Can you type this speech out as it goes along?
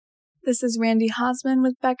this is Randy Hosman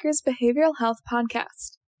with Becker's Behavioral Health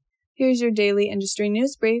Podcast. Here's your daily industry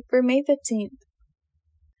news brief for May 15th.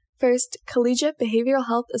 First, Collegiate Behavioral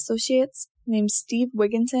Health Associates named Steve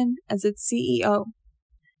Wigginton as its CEO.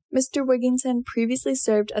 Mr. Wigginton previously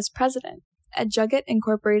served as president at Collegiate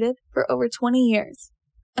Incorporated for over 20 years.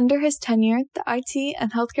 Under his tenure, the IT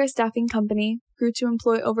and healthcare staffing company grew to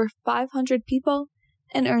employ over 500 people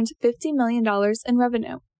and earned $50 million in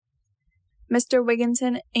revenue. Mr.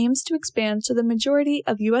 Wigginton aims to expand to the majority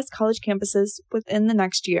of U.S. college campuses within the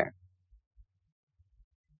next year.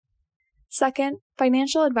 Second,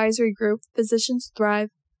 financial advisory group Physicians Thrive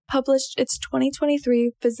published its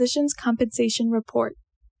 2023 Physicians Compensation Report.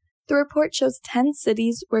 The report shows 10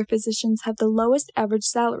 cities where physicians have the lowest average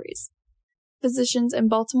salaries. Physicians in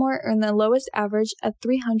Baltimore earn the lowest average at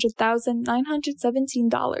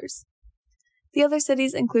 $300,917. The other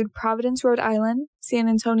cities include Providence, Rhode Island, San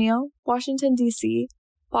Antonio, Washington, D.C.,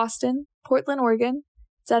 Boston, Portland, Oregon,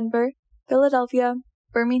 Denver, Philadelphia,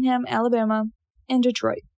 Birmingham, Alabama, and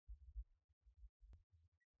Detroit.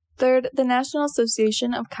 Third, the National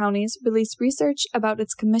Association of Counties released research about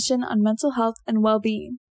its Commission on Mental Health and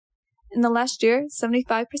Well-Being. In the last year,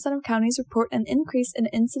 75% of counties report an increase in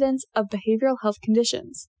incidence of behavioral health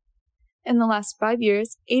conditions. In the last 5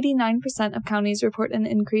 years, 89% of counties report an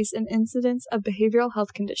increase in incidence of behavioral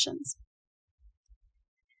health conditions.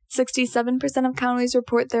 67% of counties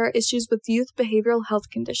report there are issues with youth behavioral health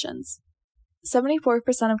conditions. 74%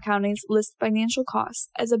 of counties list financial costs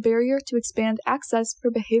as a barrier to expand access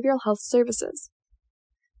for behavioral health services.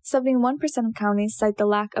 71% of counties cite the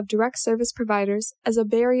lack of direct service providers as a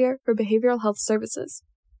barrier for behavioral health services.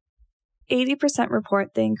 80%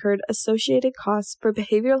 report they incurred associated costs for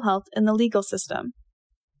behavioral health in the legal system.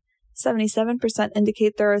 77%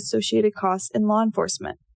 indicate there are associated costs in law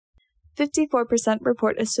enforcement. 54%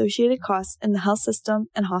 report associated costs in the health system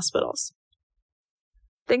and hospitals.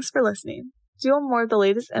 Thanks for listening. Do you want more of the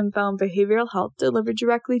latest info on behavioral health delivered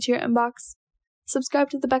directly to your inbox? Subscribe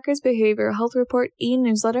to the Becker's Behavioral Health Report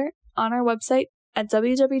e-newsletter on our website at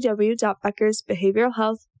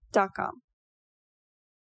www.beckersbehavioralhealth.com.